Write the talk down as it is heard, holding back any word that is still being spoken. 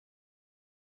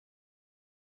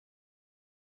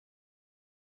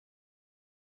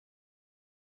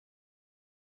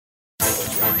See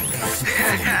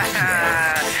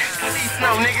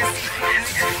snow, niggas.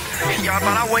 Y'all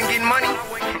thought I wasn't getting money?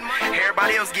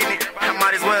 Everybody else getting it. I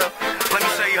might as well. Let me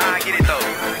show you how I get it though.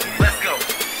 Let's go.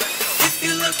 If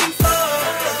you're looking for a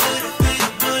little bit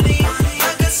of money,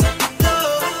 I got something to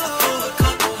throw. A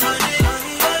couple hundred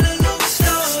for the low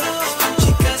stone.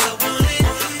 Because I want it.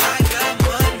 I got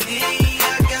money,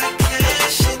 I got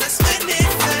cash, and I spend it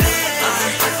fast.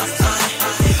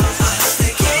 I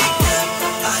stay caked up,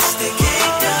 I stay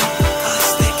caked up, I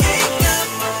stay caked up,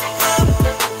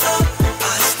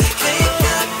 I stay caked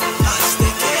up, I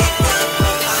stay caked up,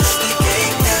 I stay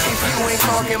caked up. If you ain't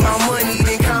talking about money,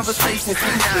 then conversation's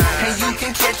useless. And you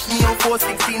can catch me on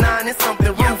 469 and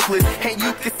something ruthless. And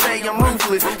you can say I'm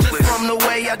ruthless, just from the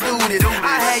way I do this.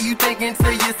 I had you thinking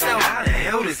to yourself, how the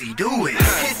hell does he do it?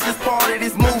 It's just part of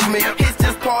this movement, it's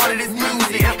just part of this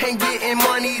music. And getting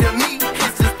money to me,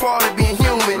 it's just part of being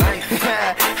human.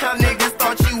 How niggas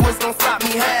thought you was gonna stop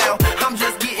me, how? I'm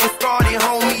just getting started,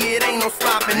 homie, it ain't no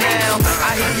stopping now.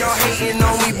 I hear y'all hating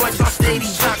on me, but y'all steady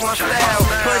jock my style.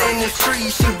 But in the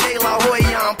streets, you De La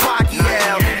Hoya, I'm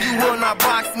Pacquiao. You will not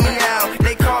box me out,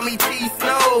 they call me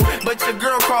T-Snow, but your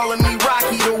girl calling me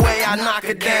Rocky the way I knock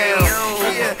her down.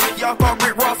 Yeah, y'all thought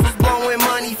Rick Ross was blowing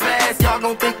money fast. Y'all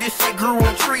gon' think this shit grew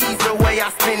on trees the way I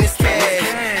spend this cash.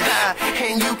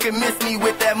 And you can miss me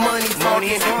with that money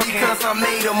talking, because I'm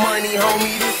made of money,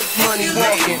 homie, this is money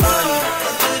walking. A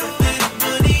little bit of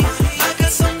money, I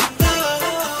got something to throw.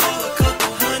 A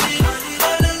couple hundred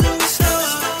for the low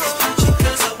stone.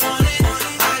 Because I want it.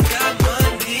 I got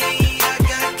money, I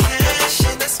got cash,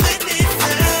 and I spend it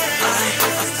fast.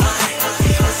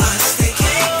 I stay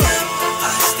caked up,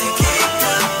 I stay caked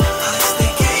up, I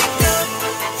stay caked up,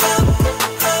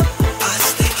 I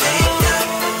stay caked up, I stay caked up,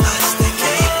 I stay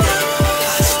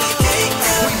caked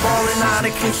up. We ballin' out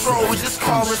of control, just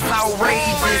call us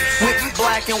outrageous. With me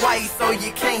black and white, so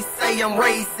you can't say I'm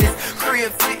racist.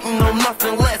 Crib sitting on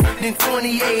nothing less than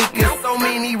 20 acres. So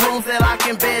many rooms that I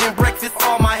can bed and breakfast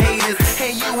all my haters.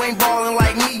 And you ain't ballin'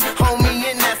 like me, homie,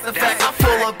 and that's a fact. I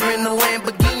pull up in the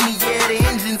Lamborghini, yeah, the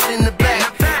engine's in the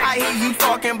back. I hear you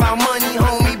talking about money,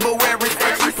 homie, but where it's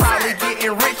at, you probably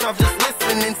getting rich off just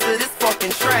listening to this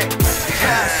fucking track.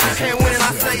 And when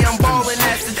I say I'm ballin',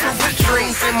 that's the truth. The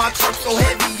dreams in my truck so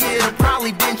heavy, yeah, it'll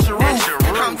probably been